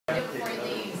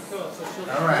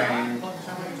All right.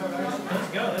 Let's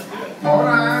go. Let's do it. Hold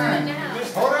on.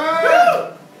 Hold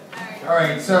on. All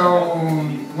right. So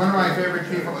one of my favorite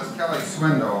people is Kelley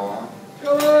Swindall.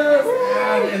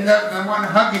 And the one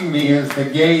hugging me is the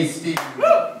gay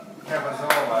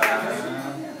Capazola.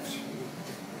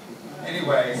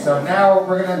 Anyway, so now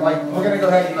we're gonna go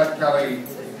ahead and let Kelley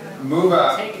move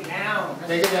up. Take it down.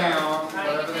 Take it down.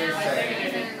 Whatever they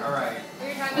say. All right. We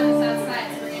were talking about this outside,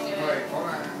 so we're gonna do it. All right. Hold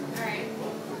on. Alright.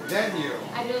 Then you.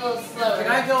 I do a little slower.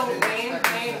 Can I go Wayne?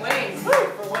 Wayne.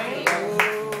 For Wayne.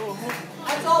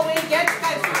 That's all Wayne gets.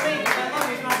 Guys, for Wayne. I love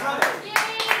you. He's my brother. Yay,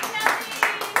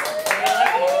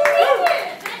 Kelley!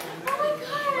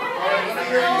 Let me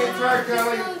hear you guitar,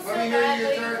 Kelley. Let me hear you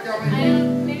guitar, Kelley.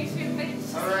 Maybe she could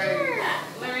finish. All right.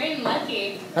 Lorraine, lucky.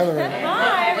 Hi, Lorraine.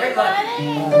 Hi, everybody.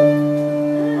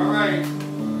 All right.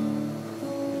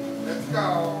 Let's go.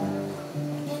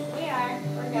 We are.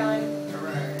 We're going. All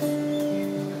right.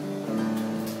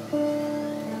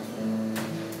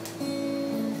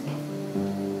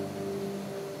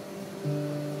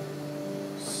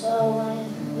 So when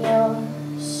you're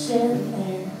sitting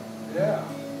there Yeah.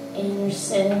 in your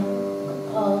sitting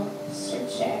upholstered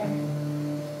chair,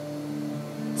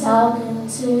 talking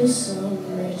to some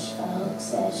rich folks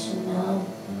that you know,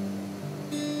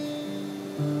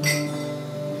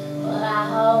 well, I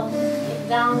hope you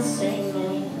don't see me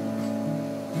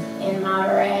in my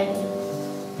ragged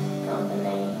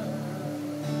company.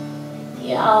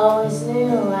 You always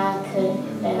knew I could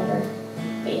never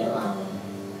be alone.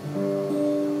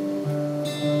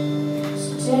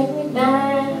 Take me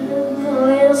down a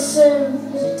little soon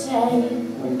as you take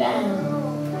me down.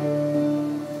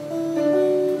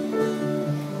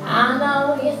 I know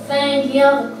you think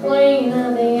you're the queen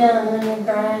of the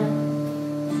underground,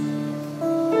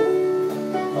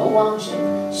 but won't you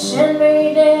send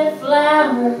me dead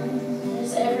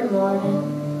flowers every morning?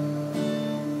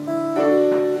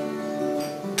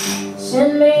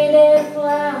 Send me dead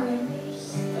flowers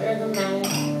through the mail.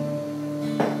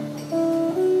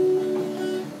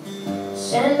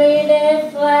 Send me dead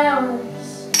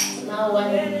flowers to my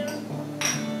wedding,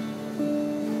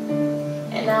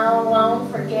 and I won't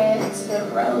forget to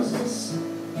put roses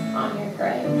on your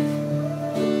grave.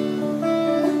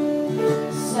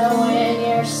 So when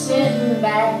you're sitting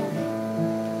back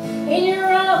in your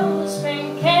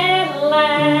rose-pink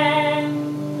Cadillac,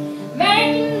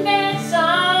 making bets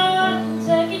on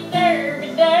Kentucky Derby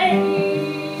Day,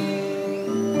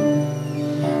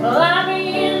 well, I'll be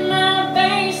in my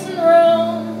basement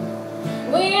room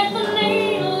with a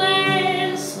needle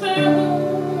and a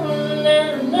spoon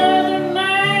and another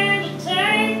man to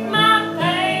take my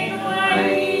pain away.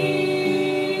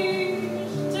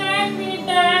 Take me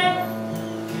down,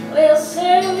 little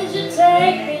Susie,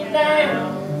 take me down.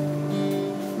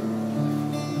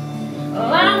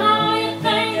 Well, I know you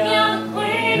think you're the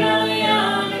queen of the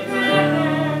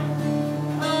underground.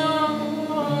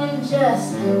 Oh, just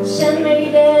send me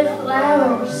dead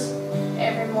flowers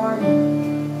every morning.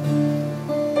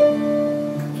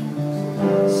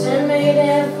 Send me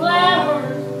dead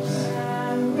flowers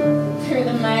through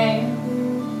the mail,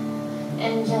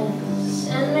 and just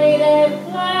send me dead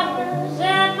flowers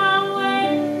at my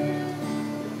wedding.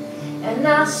 And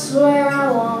I swear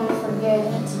I won't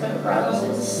forget to put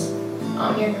roses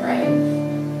on your grave.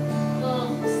 Little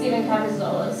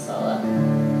Capazola solo.